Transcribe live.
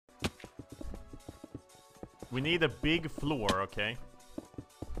We need a big floor, okay?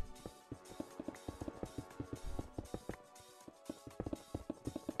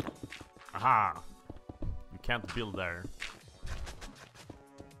 Aha! You can't build there.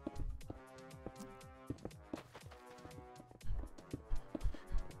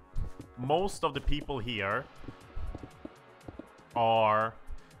 Most of the people here are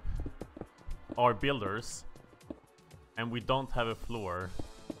builders, and we don't have a floor.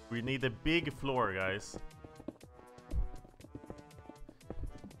 We need a big floor, guys.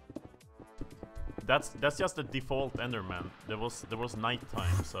 That's just the default Enderman. There was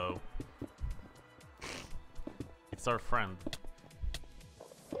nighttime, so it's our friend.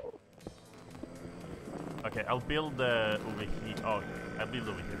 Okay, I'll build over here. Oh, I'll build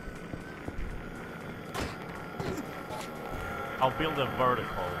over here. I'll build a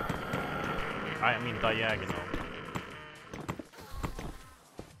vertical. I mean diagonal.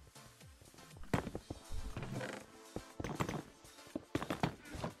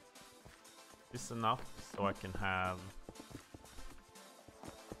 This is enough so I can have.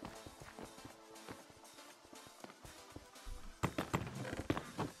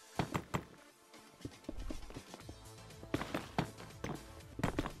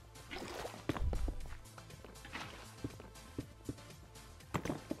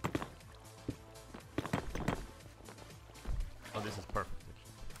 Oh, this is perfect.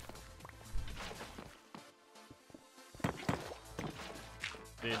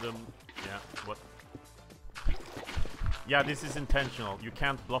 Yeah, what? Yeah, this is intentional. You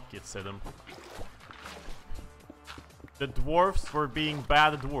can't block it, Sidum. The dwarfs were being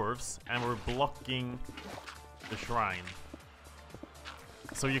bad dwarfs and were blocking the shrine.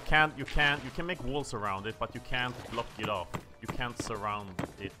 So you can make walls around it, but you can't block it off. You can't surround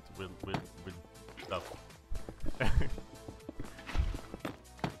it with stuff.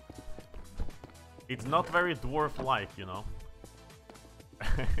 It's not very dwarf-like, you know.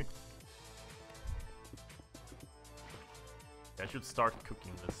 I should start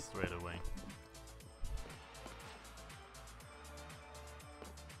cooking this straight away.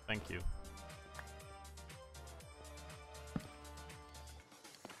 Thank you.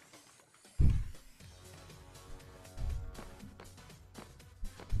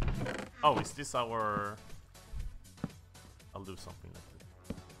 Oh, is this our... I'll do something like this.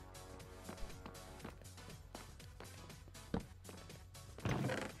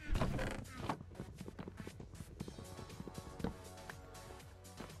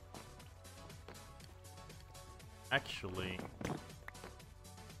 Actually,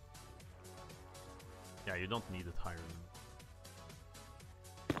 yeah, you don't need it higher than.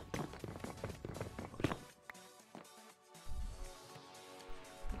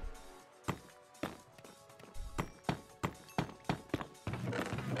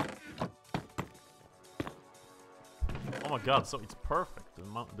 Oh my god, so it's perfect,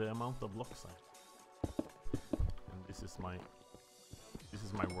 the amount of blocks I have. And this is my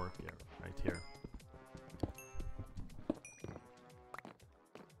work here, right here.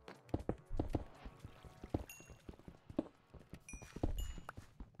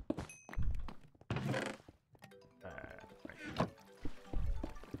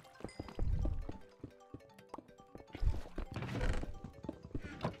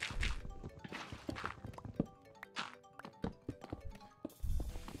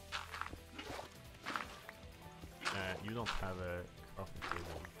 You don't have a crafting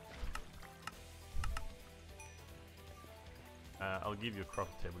table. I'll give you a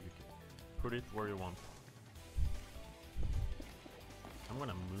crafting table. You can put it where you want. I'm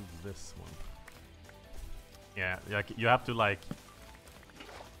gonna move this one. Yeah, like you have to like.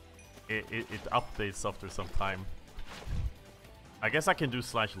 It updates after some time. I guess I can do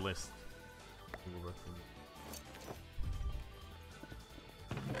 /list.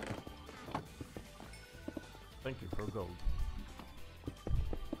 Thank you for gold.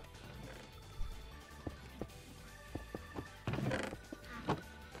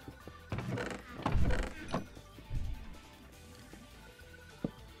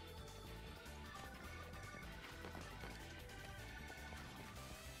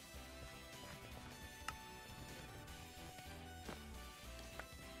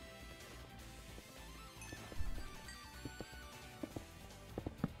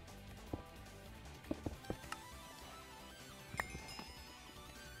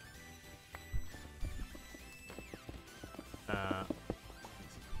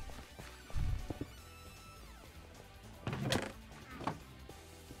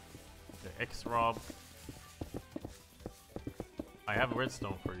 X-Rob. I have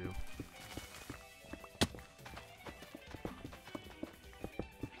redstone for you.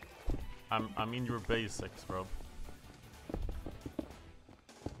 I'm in your basics, bro.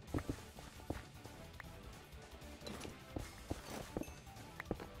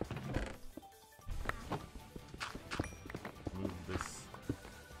 Move this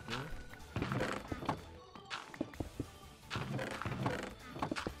here.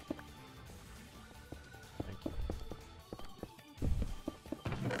 Thank you.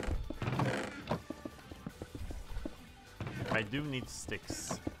 I do need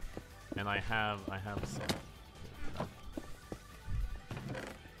sticks. And I have some.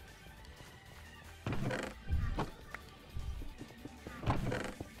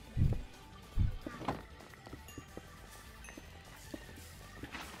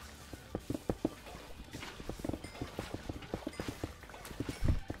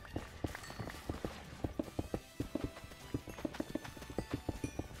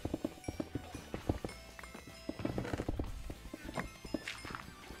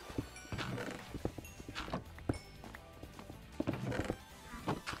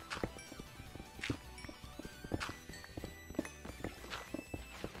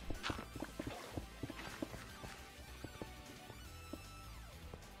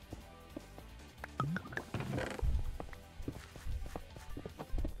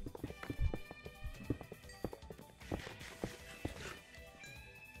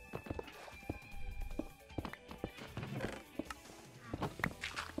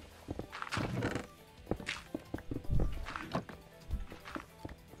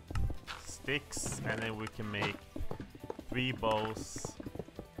 Sticks, and then we can make 3 bows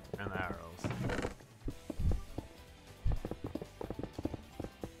and arrows.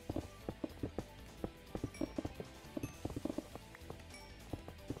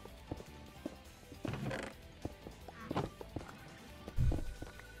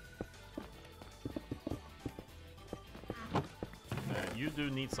 You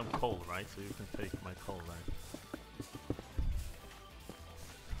do need some coal, right? So you can take my coal, right?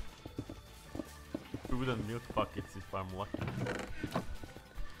 Food and milk buckets if I'm lucky.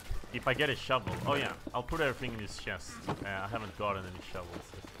 If I get a shovel. Oh yeah, I'll put everything in this chest. I haven't gotten any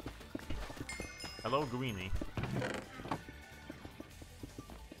shovels yet. Hello, Greenie.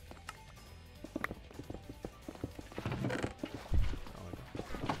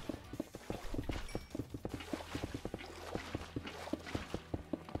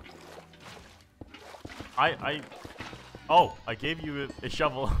 Oh, I gave you a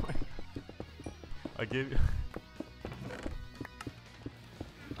shovel. I gave you...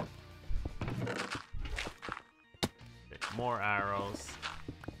 Okay, more arrows.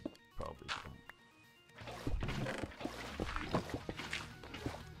 Probably some.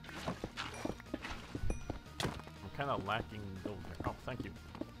 I'm kind of lacking gold here. Oh, thank you.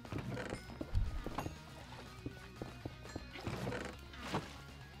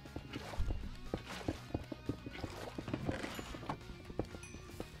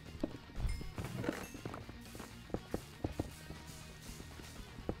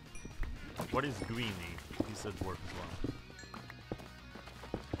 What is Greenie? He said dwarf as well.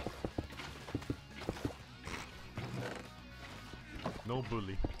 No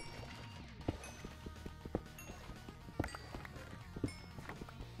bully.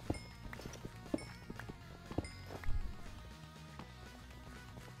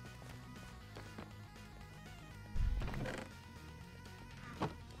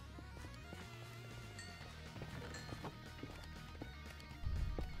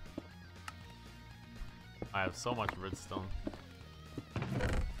 I have so much redstone.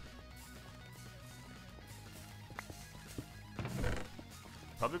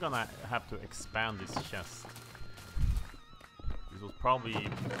 Probably gonna have to expand this chest. This was probably...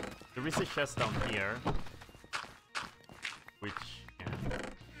 There is a chest down here. Which... Yeah.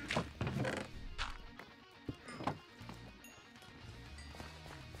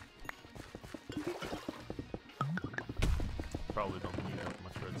 Probably don't need that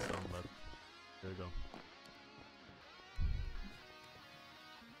much redstone, but... There you go.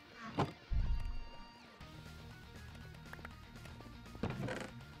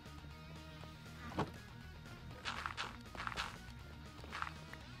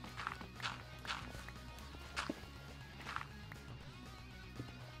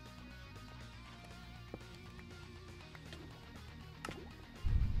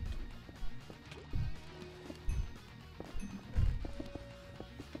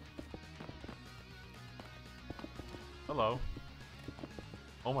 Hello.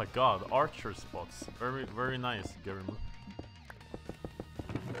 Oh my god, archer spots. Very, very nice, Garimu.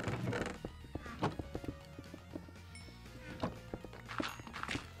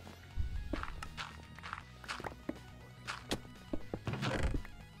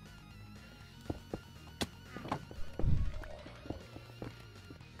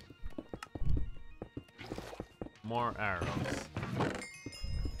 more arrows.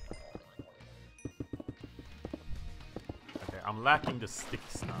 Okay, I'm lacking the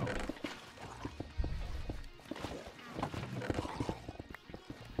sticks now.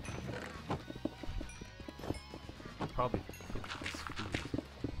 Probably put this food.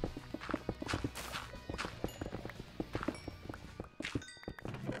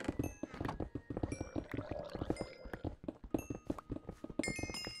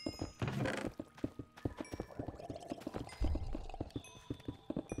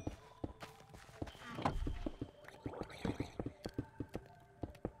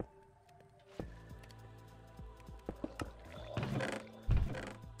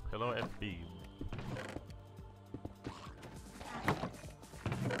 Hello, FB.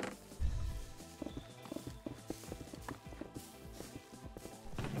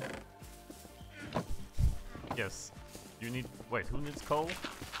 Yes. You need... Wait, who needs coal?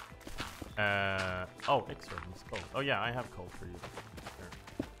 Oh, Extra needs coal. Oh yeah, I have coal for you. Here.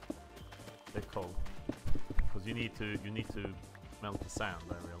 Take coal. Because you need to melt the sand,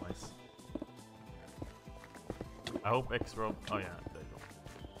 I realize. I hope Extra... Oh yeah, there you go.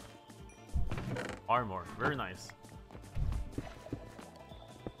 Armor, very nice.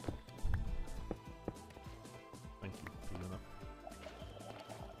 Thank you, Fiona.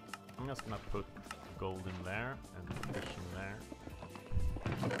 I'm just gonna put gold in there and fish in there.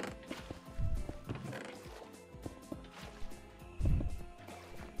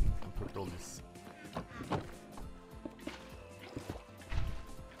 And put all this.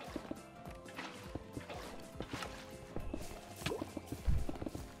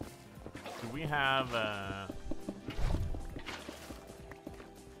 Do we have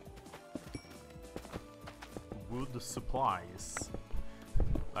wood supplies?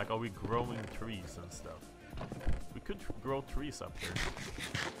 Like, are we growing trees and stuff? We could grow trees up here.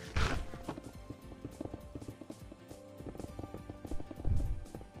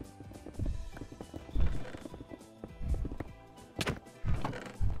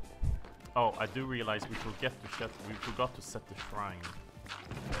 Oh, I do realize we forgot to set the shrine.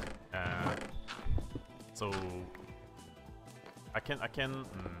 So I can.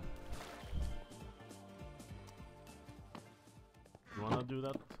 You wanna do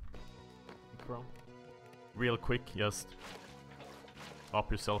that, Crow? Real quick, just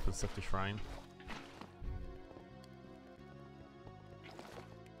up yourself and set the shrine.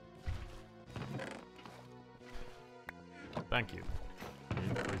 Thank you.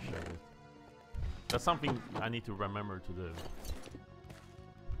 I appreciate it. That's something I need to remember to do.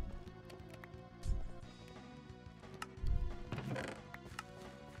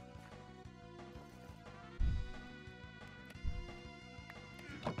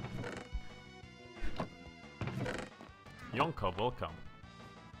 Yonko, welcome.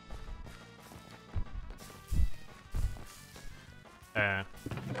 I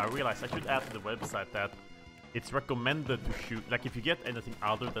realized I should add to the website that it's recommended to shoot, like if you get anything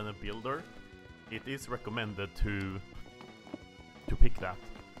other than a builder, it is recommended to pick that.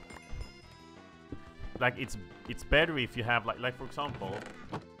 Like it's better if you have like for example,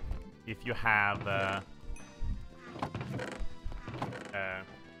 if you have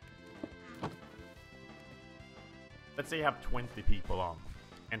let's say you have 20 people on,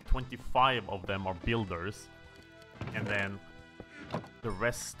 and 25 of them are builders, and then the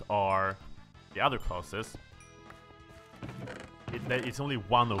rest are the other classes. It's only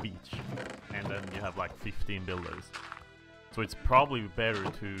one of each, and then you have like 15 builders. So it's probably better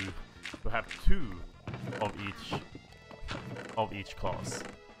to have 2 of each class.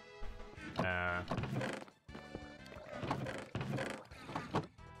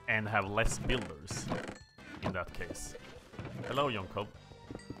 And have less builders in that case. Hello, Yonko.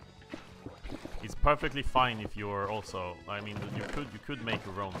 It's perfectly fine if you're also. I mean, you could make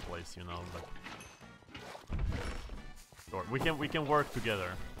your own place, you know. Like, sure, we can work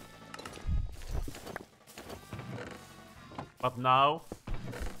together. But now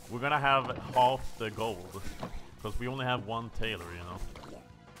we're gonna have half the gold because we only have one tailor, you know.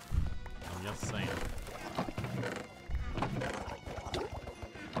 I'm just saying.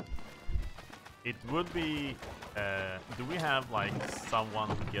 It would be. Do we have like someone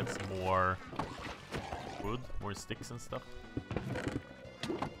who gets more wood, more sticks and stuff?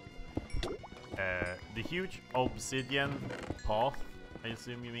 The huge obsidian path, I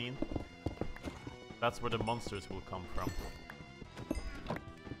assume you mean? That's where the monsters will come from.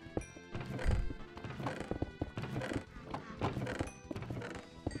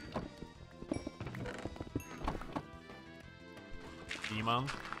 Demon.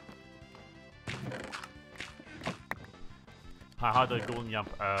 How the golden jump?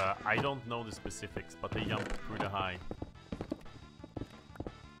 I don't know the specifics, but they jump pretty high.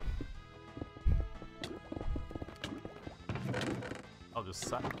 Oh, the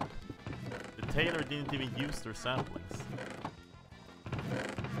tailor didn't even use their samplings.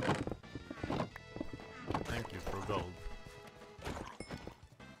 Thank you for gold.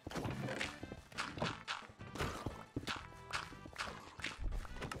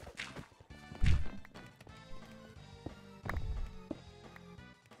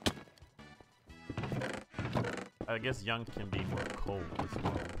 I guess young can be more cold as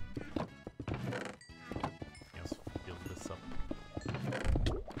well. Let's build this up.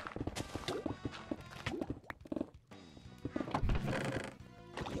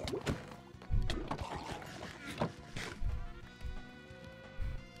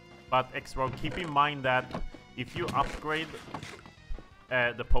 But extra, keep in mind that if you upgrade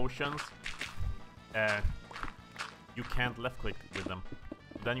the potions, you can't left click with them.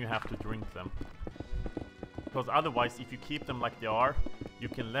 Then you have to drink them. Because otherwise, if you keep them like they are, you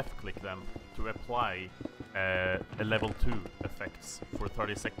can left click them to apply a level 2 effects for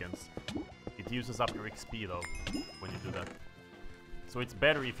 30 seconds. It uses up your XP though when you do that. So it's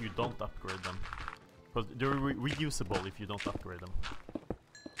better if you don't upgrade them. Because they're reusable if you don't upgrade them.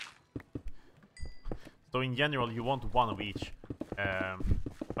 So in general, you want one of each.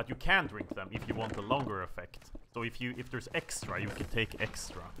 But you can drink them if you want a longer effect. So if there's extra, you can take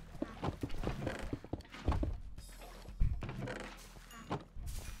extra.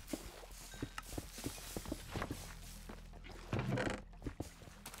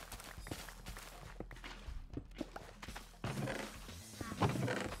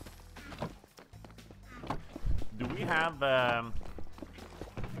 Have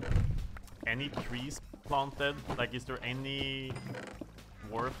any trees planted? Like, is there any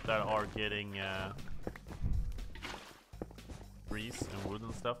dwarf that are getting trees and wood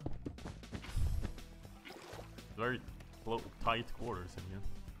and stuff? Very tight quarters in here.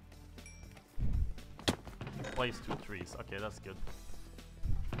 Place 2 trees. Okay, that's good.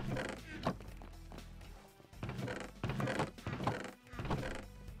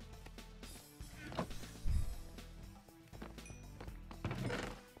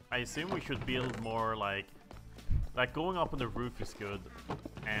 I assume we should build more like going up on the roof is good,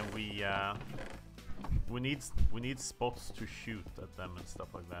 and we need spots to shoot at them and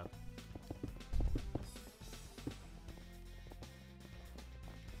stuff like that.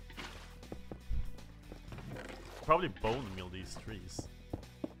 Probably bone meal these trees.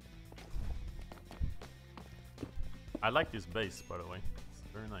 I like this base, by the way. It's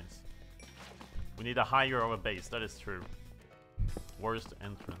very nice. We need a higher of a base, that is true. Worst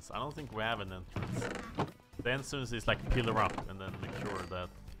entrance. I don't think we have an entrance. The entrance is like pillar up and then make sure that...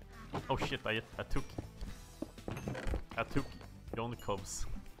 Oh shit, I took Yon Cubs.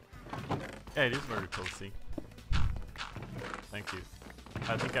 Yeah, it is very cozy. Thank you.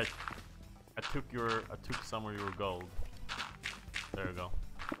 I think I took some of your gold. There you go.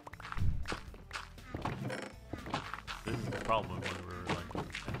 This is the problem when we're like...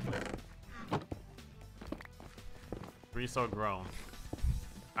 Trees are grown.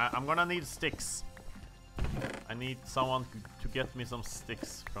 I'm gonna need sticks. I need someone to get me some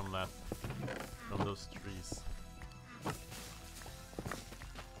sticks from those trees.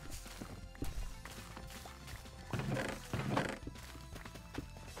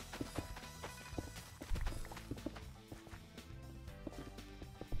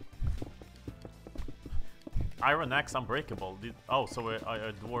 Iron axe unbreakable. Oh, so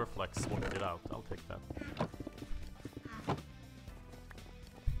a dwarf like swapped it out. I'll take that.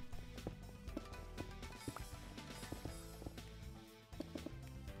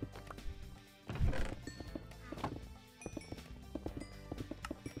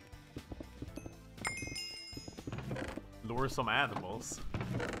 Lure some animals.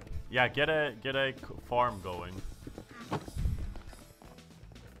 Yeah, get a farm going.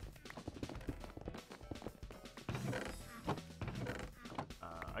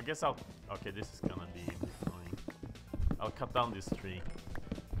 I guess I'll... Okay, this is gonna be annoying. I'll cut down this tree.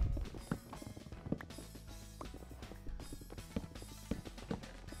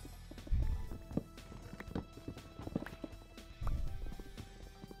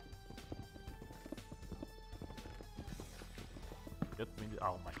 Get me...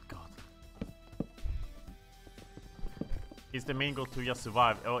 Oh my god. Is the main goal to just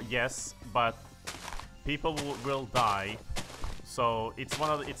survive? Oh, yes, but people will die. So it's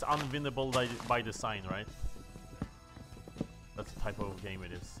it's unwinnable by design, right? That's the type of game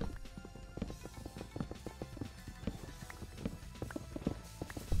it is.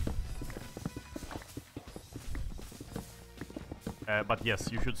 But yes,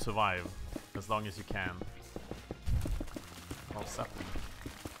 you should survive as long as you can. Oh, sapling.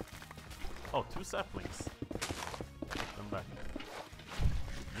 Oh, 2 saplings. Come back.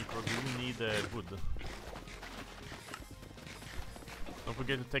 Nico, do you need wood? Don't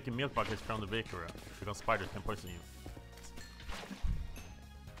forget to take a milk bucket from the bakery, because spiders can poison you.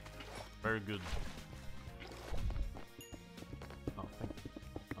 Very good. Oh, thank you.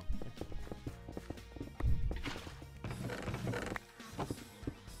 Oh, thank you.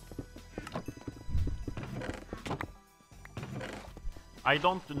 I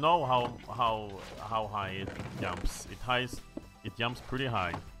don't know how high it jumps. It jumps pretty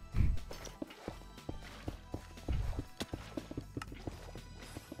high.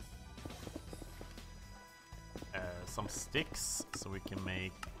 Some sticks, so we can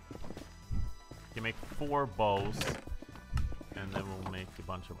make 4 bows, and then we'll make a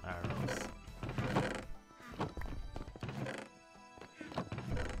bunch of arrows.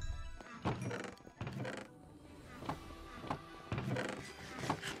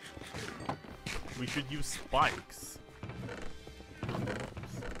 We should use spikes.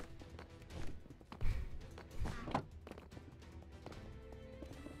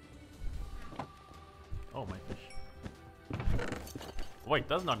 Oh, my fish. Wait,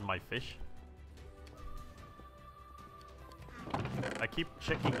 that's not my fish. I keep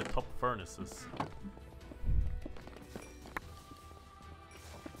checking the top furnaces.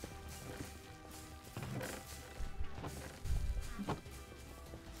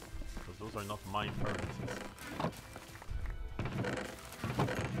 Because those are not my furnaces.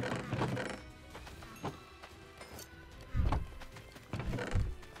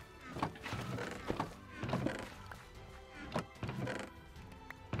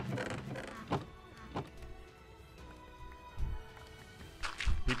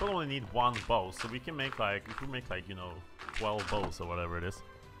 People only need 1 bow, so we can make like, if we make like, you know, 12 bows or whatever it is.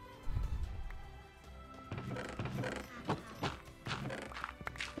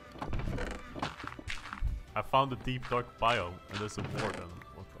 I found a deep dark biome and there's a warden.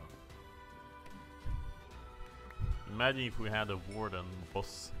 What the? Imagine if we had a warden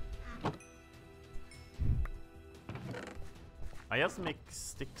boss. I just make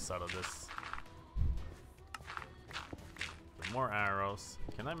sticks out of this. More arrows.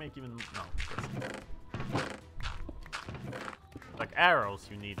 Can I make even... No. Like arrows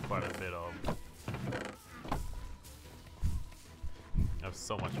you need quite a bit of. I have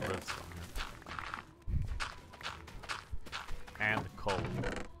so much redstone here. And coal.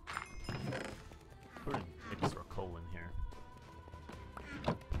 Put an extra coal in here.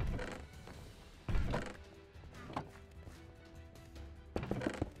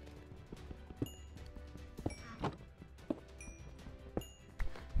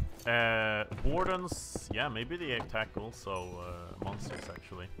 Wardens, yeah, maybe they attack also monsters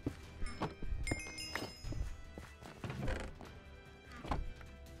actually.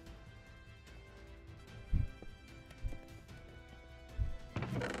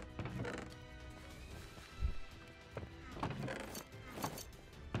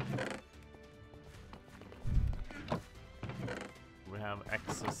 We have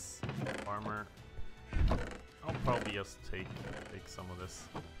excess armor. I'll probably just take some of this.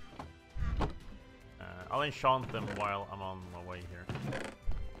 I'll enchant them while I'm on my way here.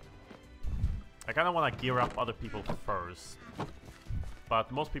 I kind of want to gear up other people first. But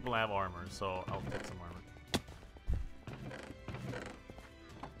most people have armor, so I'll take some armor.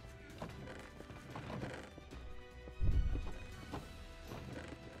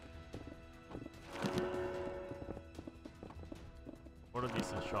 What are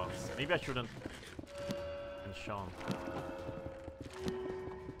these enchants? Maybe I shouldn't enchant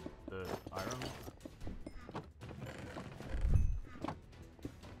the iron.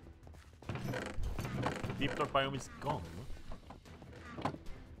 Deep dark biome is gone.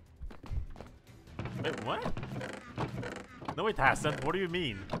 Wait, what? No, it hasn't. What do you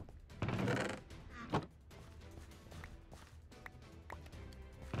mean?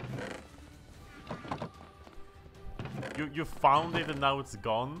 You found it and now it's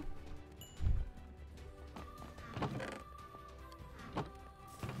gone?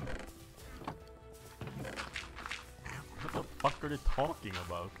 What the fuck are they talking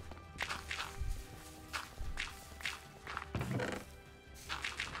about?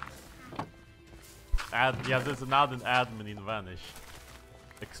 Yeah, there's now an admin in Vanish.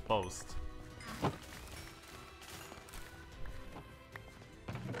 Exposed.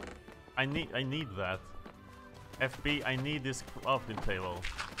 I need that. FB, I need this crafting table.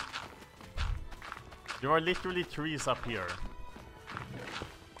 There are literally trees up here.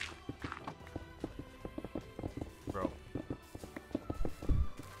 Bro.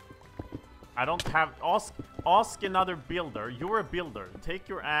 I don't have... Ask another builder. You're a builder. Take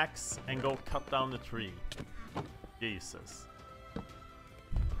your axe and go cut down the tree. Jesus.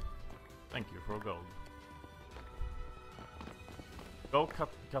 Thank you for gold. Go cut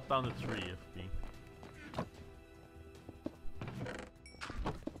down the tree, FB.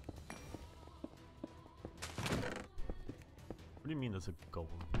 What do you mean there's a goal?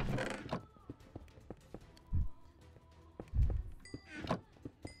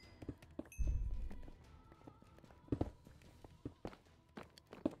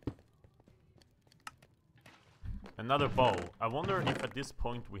 Another bow. I wonder if at this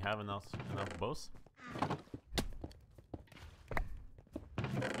point we have enough bows.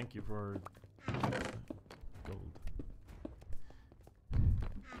 Thank you for gold.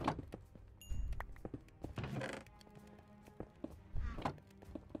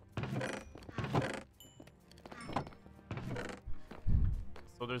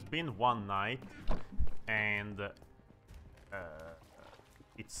 So there's been one night, and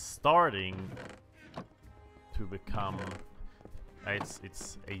it's starting to become. It's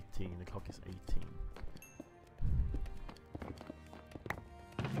 18. The clock is 18.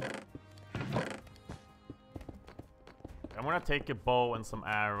 I'm gonna take a bow and some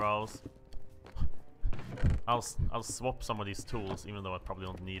arrows. I'll swap some of these tools, even though I probably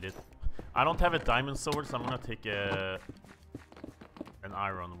don't need it. I don't have a diamond sword, so I'm gonna take an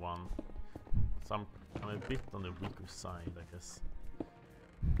iron one. So I'm a bit on the weaker side, I guess.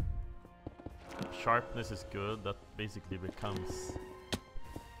 Sharpness is good. That basically becomes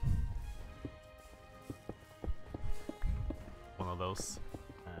one of those.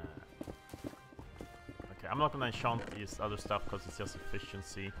 Okay, I'm not gonna enchant these other stuff because it's just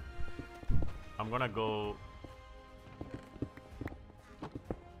efficiency. I'm gonna go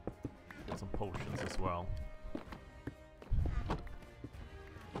get some potions as well.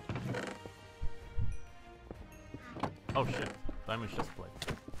 Oh shit, diamond chest plate.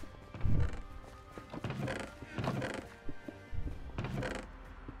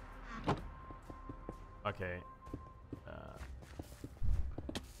 Okay.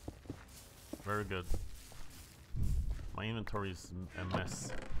 Very good. My inventory is a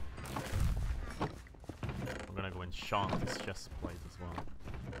mess. I'm gonna go enchant this chest plate as well.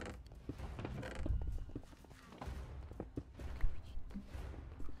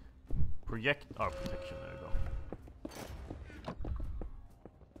 Protection, there you go.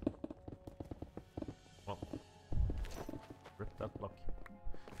 Well, rip that block.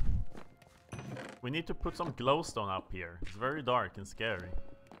 We need to put some glowstone up here. It's very dark and scary.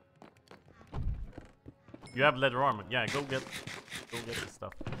 You have leather armor. Yeah, go get this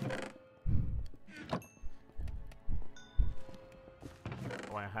stuff.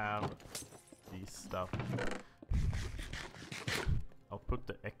 So I have these stuff. I'll put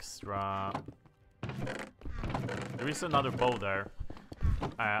the extra. There is another bow there.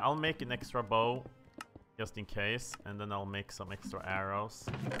 I'll make an extra bow just in case, and then I'll make some extra arrows.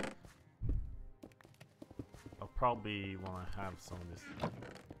 I'll probably want to have some of this.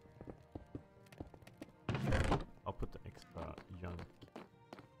 I'll put the extra junk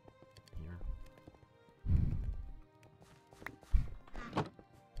here.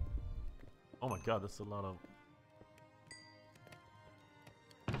 Oh my god, that's a lot of...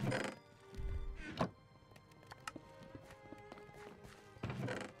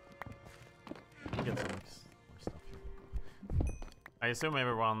 Get some more stuff here. I assume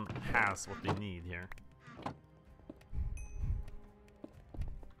everyone has what they need here.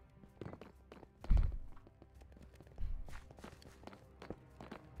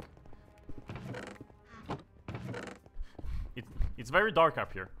 It's very dark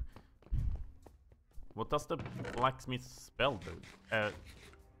up here. What does the blacksmith spell do?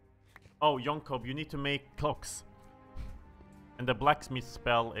 Oh, Yonkob, you need to make clocks. And the blacksmith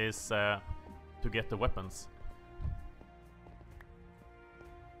spell is to get the weapons.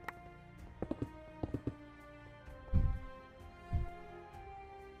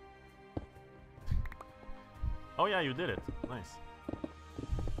 Oh yeah, you did it. Nice.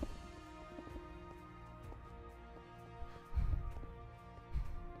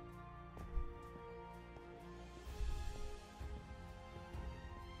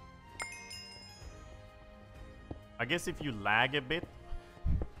 I guess if you lag a bit,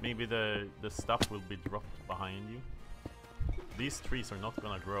 maybe the stuff will be dropped behind you. These trees are not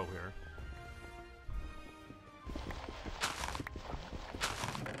gonna grow here.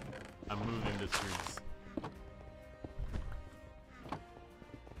 I'm moving the trees.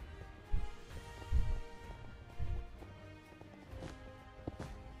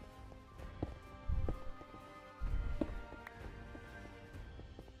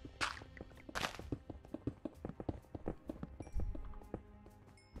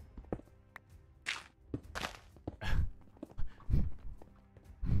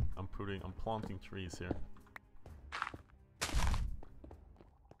 I'm planting trees here.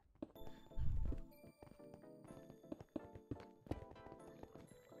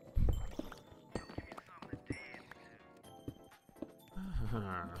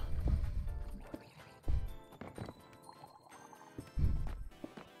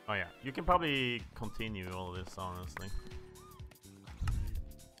 Oh yeah, you can probably continue all this, honestly.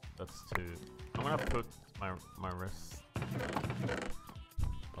 That's two. I'm gonna put my rest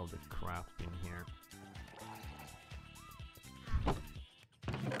of the crap in here.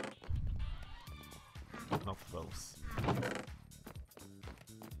 Not those.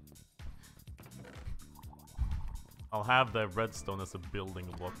 I'll have the redstone as a building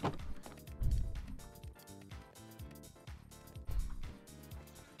block.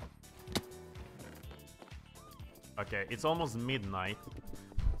 Okay, it's almost midnight,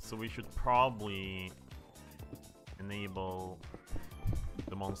 so we should probably enable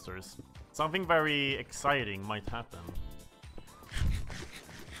the monsters. Something very exciting might happen.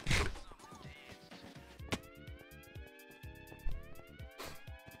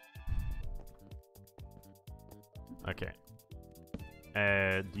 Okay.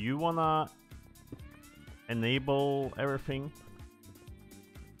 Do you wanna enable everything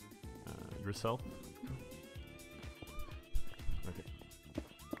yourself? Okay.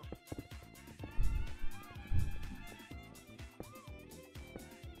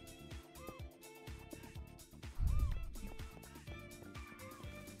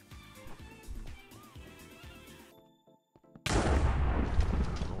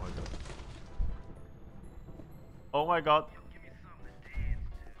 Oh my god.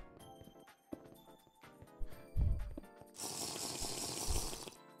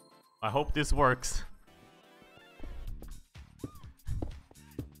 I hope this works.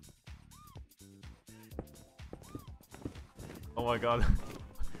 Oh my god.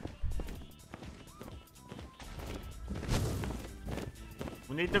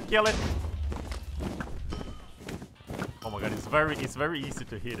 We need to kill it. Oh my god, it's very easy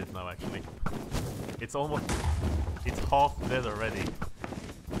to hit it now actually. It's half dead already.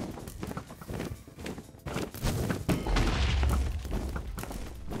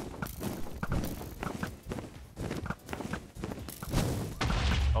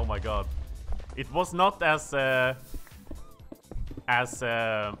 Oh my god. It was not as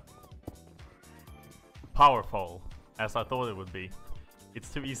powerful as I thought it would be. It's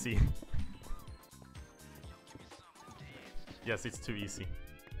too easy. Yes, it's too easy.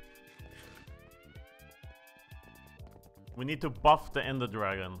 We need to buff the Ender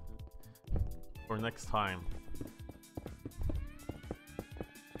Dragon for next time.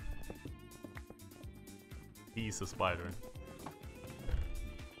 He's a spider.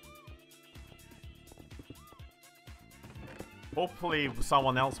 Hopefully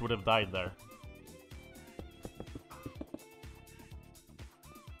someone else would have died there.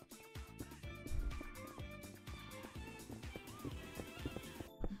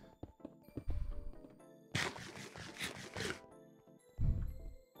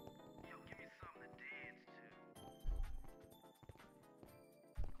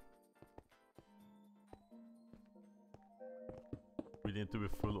 We need to do a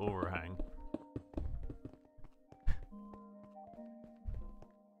full overhang.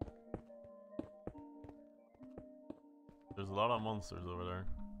 There's a lot of monsters over there.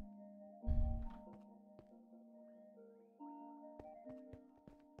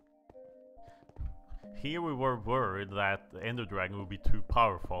 Here we were worried that the Ender Dragon would be too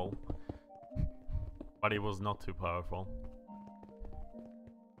powerful. But it was not too powerful.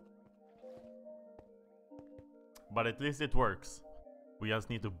 But at least it works. We just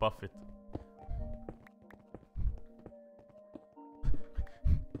need to buff it.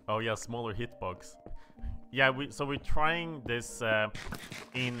 Oh yeah, smaller hitbox. Yeah, so we're trying this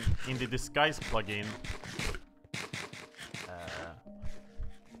in the disguise plugin.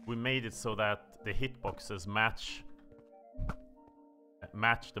 We made it so that the hitboxes match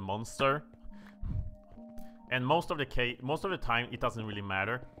the monster. And most of the time it doesn't really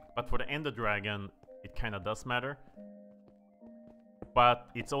matter, but for the Ender Dragon it kind of does matter. But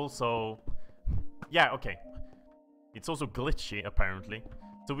it's also, yeah, okay. It's also glitchy apparently.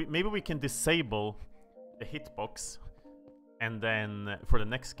 So maybe we can disable the hitbox and then for the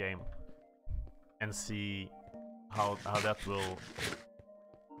next game and see how that will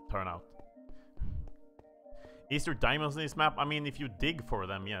turn out. Is there diamonds in this map? I mean, if you dig for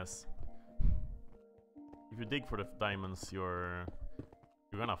them, yes. If you dig for the diamonds, you're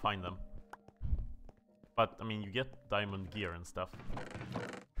gonna find them. But I mean, you get diamond gear and stuff.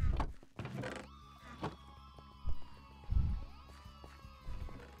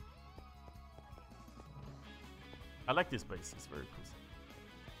 I like this base. It's very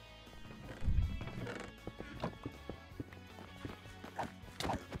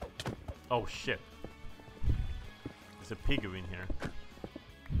cool. Oh shit. There's a piggy in here.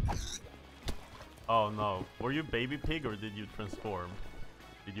 Oh no. Were you baby pig or did you transform?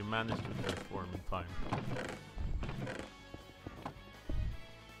 Did you manage to transform in time?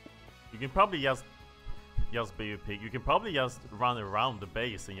 You can probably just baby pig. You can probably just run around the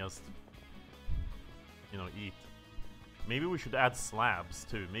base and just, you know, eat. Maybe we should add slabs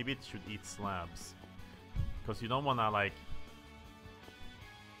too. Maybe it should eat slabs. Because you don't wanna like...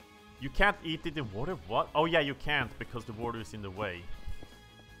 You can't eat it in water? What? Oh yeah, you can't because the water is in the way.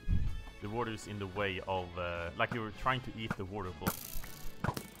 The water is in the way of... like you were trying to eat the water block.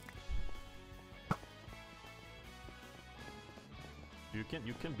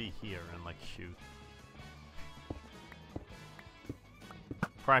 You can be here and like shoot.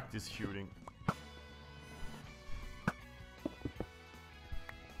 Practice shooting.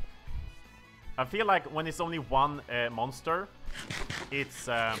 I feel like when it's only one monster, it's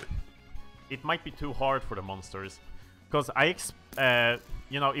it might be too hard for the monsters, because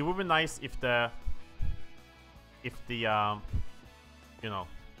you know, it would be nice if the you know,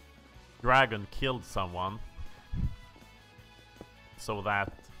 dragon killed someone, so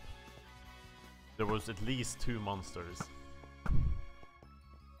that there was at least 2 monsters.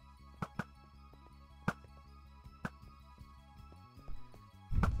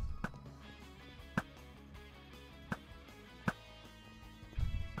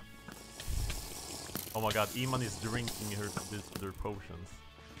 Oh my god, Iman is drinking their potions.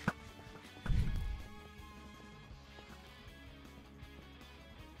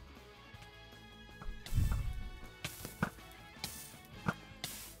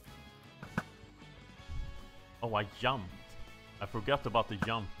 Oh, I jumped. I forgot about the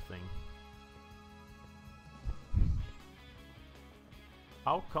jump thing.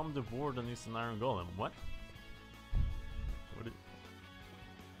 How come the warden is an iron golem? What?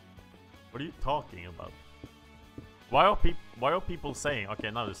 What are you talking about? Why are people saying...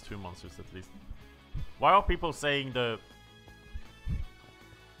 Okay, now there's 2 monsters at least. Why are people saying the...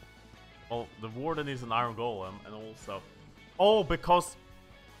 Oh, the warden is an iron golem and also... Oh, because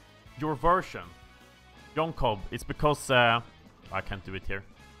your version, Young Cobb, it's because... I can't do it here.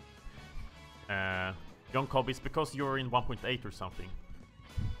 Young Cobb, it's because you're in 1.8 or something.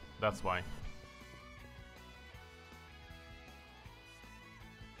 That's why.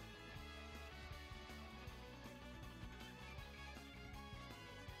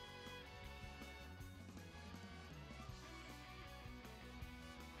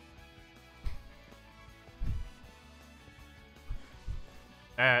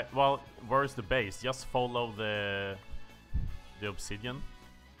 Well, where's the base? Just follow the obsidian.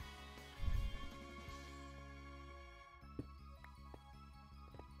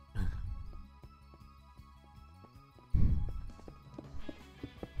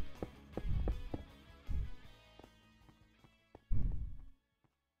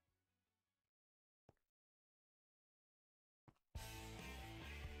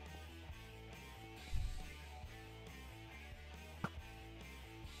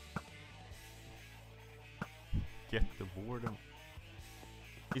 Get the warden.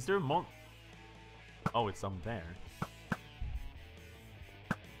 Is there a mon... Oh, it's up there.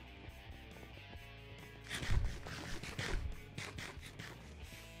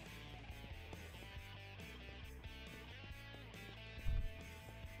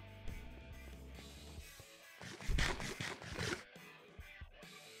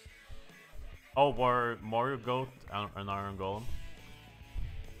 Oh, were Mario Goat an iron golem?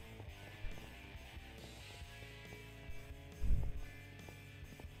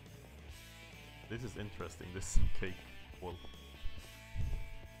 This is interesting, this cake wall.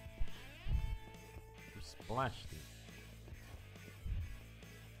 You splashed it.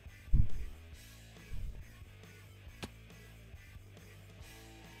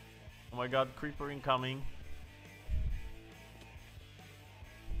 Oh my god, creeper incoming.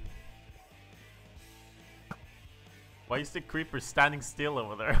 Why is the creeper standing still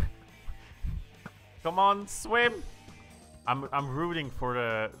over there? Come on, swim! I'm rooting for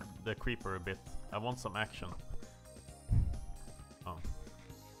the creeper a bit. I want some action. Oh.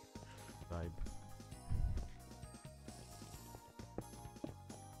 Died.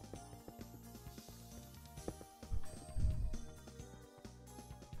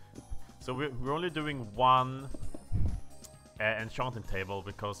 So we're only doing one enchanting table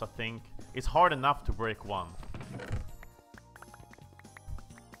because I think it's hard enough to break one.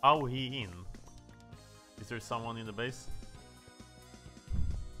 Oh, he in. Is there someone in the base?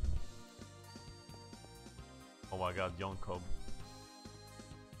 Oh my god, Yonkob.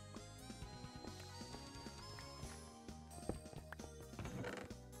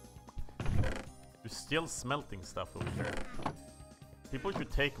 You're still smelting stuff over here. People should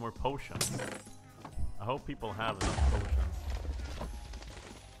take more potions. I hope people have enough potions.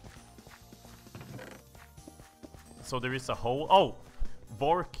 So there is a hole. Oh!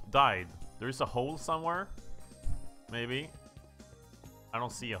 Vork died. There is a hole somewhere. Maybe. I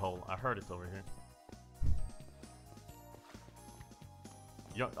don't see a hole. I heard it over here.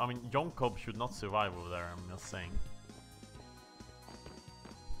 I mean, Yonkob should not survive over there, I'm just saying.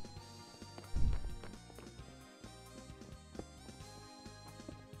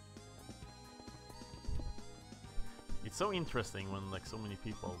 It's so interesting when like so many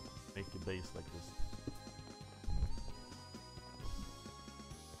people make a base like this.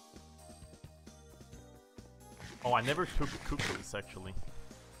 Oh, I never took cookies actually.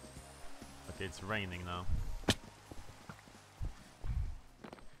 Okay, it's raining now.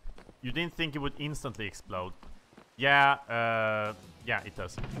 You didn't think it would instantly explode? Yeah, yeah, it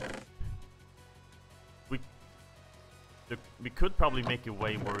does. We could probably make a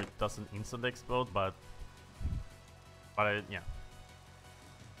way where it doesn't instantly explode, but yeah.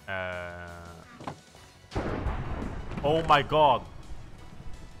 Oh my god!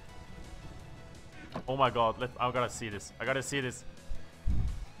 Oh my god! I gotta see this. I gotta see this.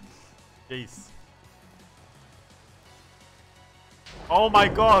 Jeez. Oh my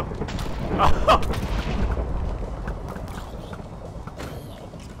god!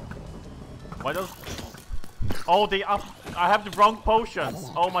 Why does... Oh, they up... I have the wrong potions!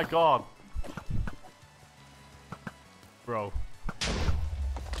 Oh my god! Bro.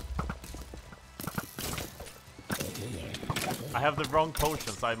 I have the wrong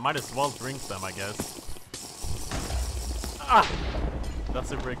potions. I might as well drink them, I guess. Ah!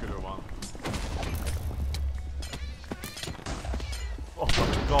 That's a regular one. Oh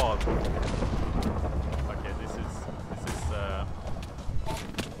my god. Okay, this is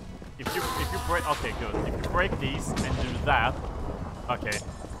if you break, okay, good. If you break these and do that, okay.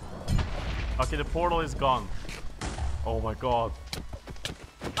 Okay, the portal is gone. Oh my god.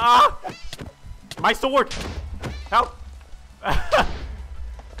 Ah! My sword! Help!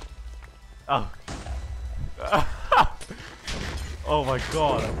 Oh. Oh my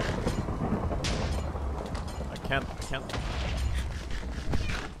god. I can't.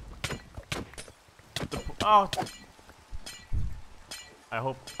 Oh. I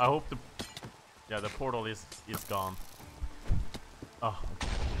hope the portal is gone. Oh.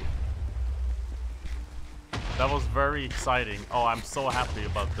 That was very exciting. Oh, I'm so happy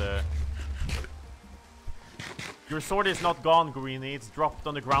about the... Your sword is not gone, Greenie. It's dropped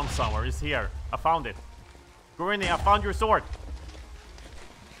on the ground somewhere. It's here. I found it. Greenie, I found your sword.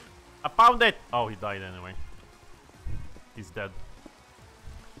 I found it. Oh, he died anyway. He's dead.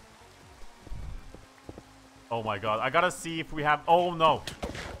 Oh my god. I gotta see if we have... Oh no.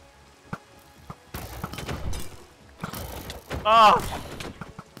 Ah!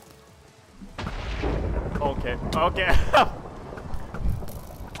 Okay. Okay.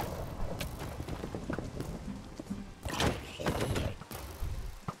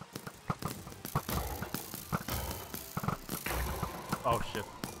 Oh shit.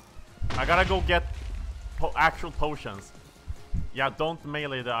 I gotta go get actual potions. Yeah, don't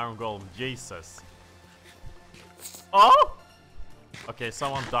melee the iron golem. Jesus. Oh! Okay,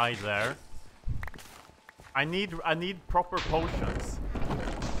 someone died there. I need proper potions.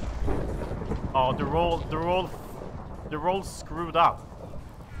 Oh, the roll screwed up.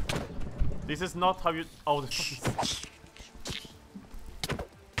 This is not how you... Oh, the fuck is...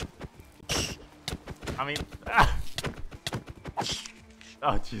 I mean... Ah.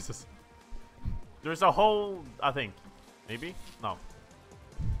 Oh, Jesus. There's a hole, I think. Maybe? No.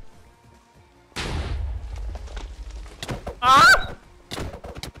 Ah!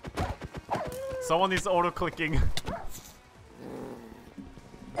 Someone is auto-clicking.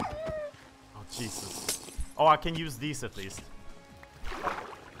 Oh, Jesus. Oh, I can use these at least.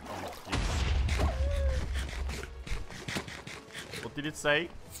 Oh, Jesus. What did it say?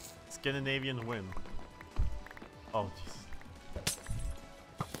 Scandinavian win. Oh, Jesus.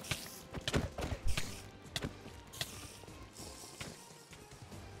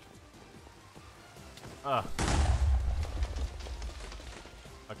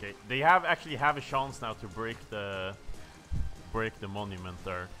 Okay, they actually have a chance now to break the monument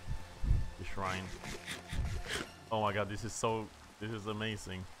there, the shrine. Oh my god, this is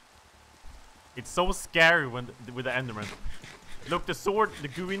amazing. It's so scary with the Enderman. Look, the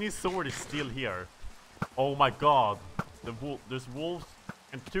Guini's sword is still here. Oh my god, there's wolves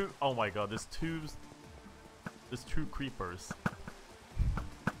and two. Oh my god, there's two There's 2 creepers.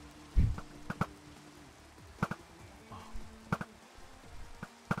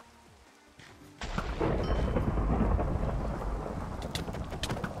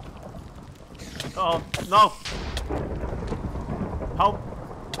 Oh, no! Help!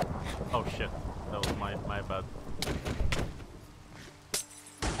 Oh shit, that was my bad.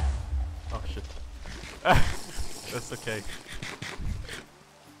 Oh shit. That's okay.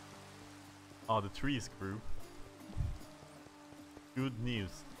 Oh, the trees grew. Good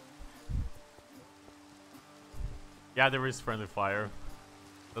news. Yeah, there is friendly fire.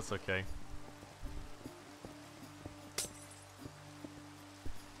 That's okay.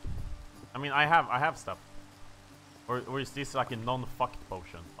 I mean, I have stuff. Or is this like a non-fucked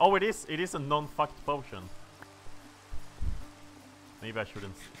potion? Oh, it is a non-fucked potion. Maybe I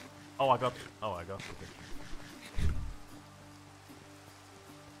shouldn't. Oh, I got the picture.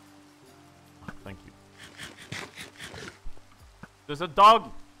 Oh, thank you. There's a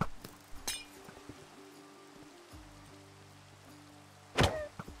dog.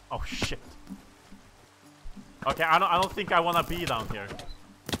 Oh shit. Okay, I don't think I wanna be down here.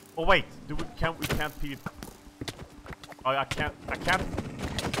 Oh wait, we can't be. Oh, I can't.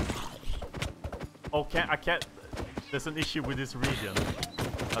 Oh, I can't. There's an issue with this region,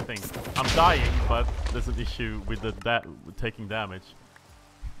 I think. I'm dying, but there's an issue with with taking damage.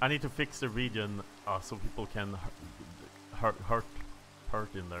 I need to fix the region so people can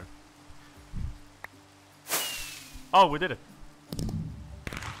hurt in there. Oh, we did it.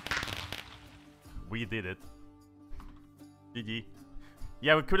 We did it. GG.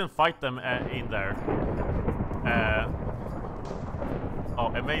 Yeah, we couldn't fight them in there.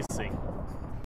 Oh, amazing.